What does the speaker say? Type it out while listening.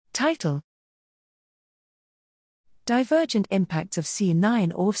Title: Divergent impacts of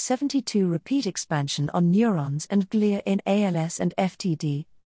C9orf72 repeat expansion on neurons and glia in ALS and FTD.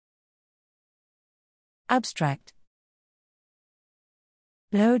 Abstract: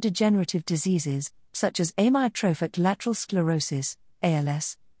 Neurodegenerative diseases, such as amyotrophic lateral sclerosis,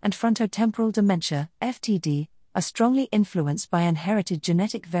 ALS, and frontotemporal dementia, FTD, are strongly influenced by inherited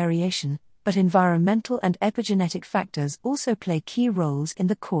genetic variation, but environmental and epigenetic factors also play key roles in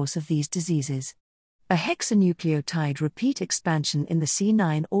the course of these diseases. A hexanucleotide repeat expansion in the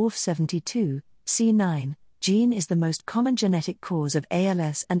C9orf72, C9, gene is the most common genetic cause of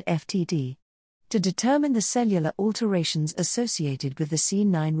ALS and FTD. To determine the cellular alterations associated with the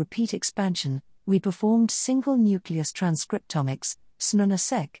C9 repeat expansion, we performed single-nucleus transcriptomics,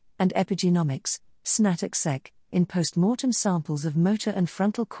 SNN-seq, and epigenomics, SNATEC-seq, in post-mortem samples of motor and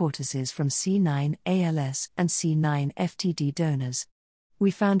frontal cortices from C9 ALS and C9 FTD donors.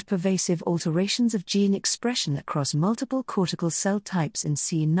 We found pervasive alterations of gene expression across multiple cortical cell types in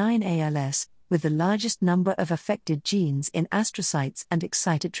C9 ALS, with the largest number of affected genes in astrocytes and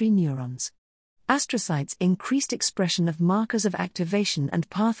excitatory neurons. Astrocytes increased expression of markers of activation and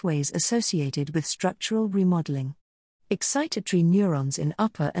pathways associated with structural remodeling. Excitatory neurons in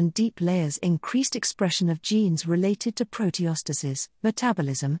upper and deep layers increased expression of genes related to proteostasis,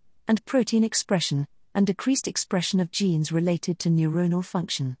 metabolism, and protein expression, and decreased expression of genes related to neuronal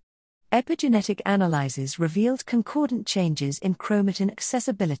function. Epigenetic analyses revealed concordant changes in chromatin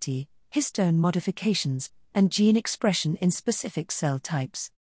accessibility, histone modifications, and gene expression in specific cell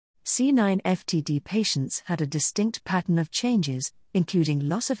types. C9 FTD patients had a distinct pattern of changes, including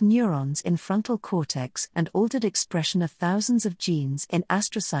loss of neurons in frontal cortex and altered expression of thousands of genes in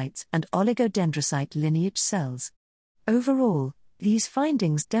astrocytes and oligodendrocyte lineage cells. Overall, these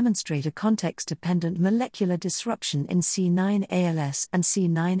findings demonstrate a context-dependent molecular disruption in C9 ALS and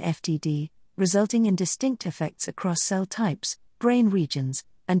C9 FTD, resulting in distinct effects across cell types, brain regions,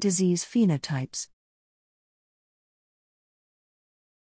 and disease phenotypes.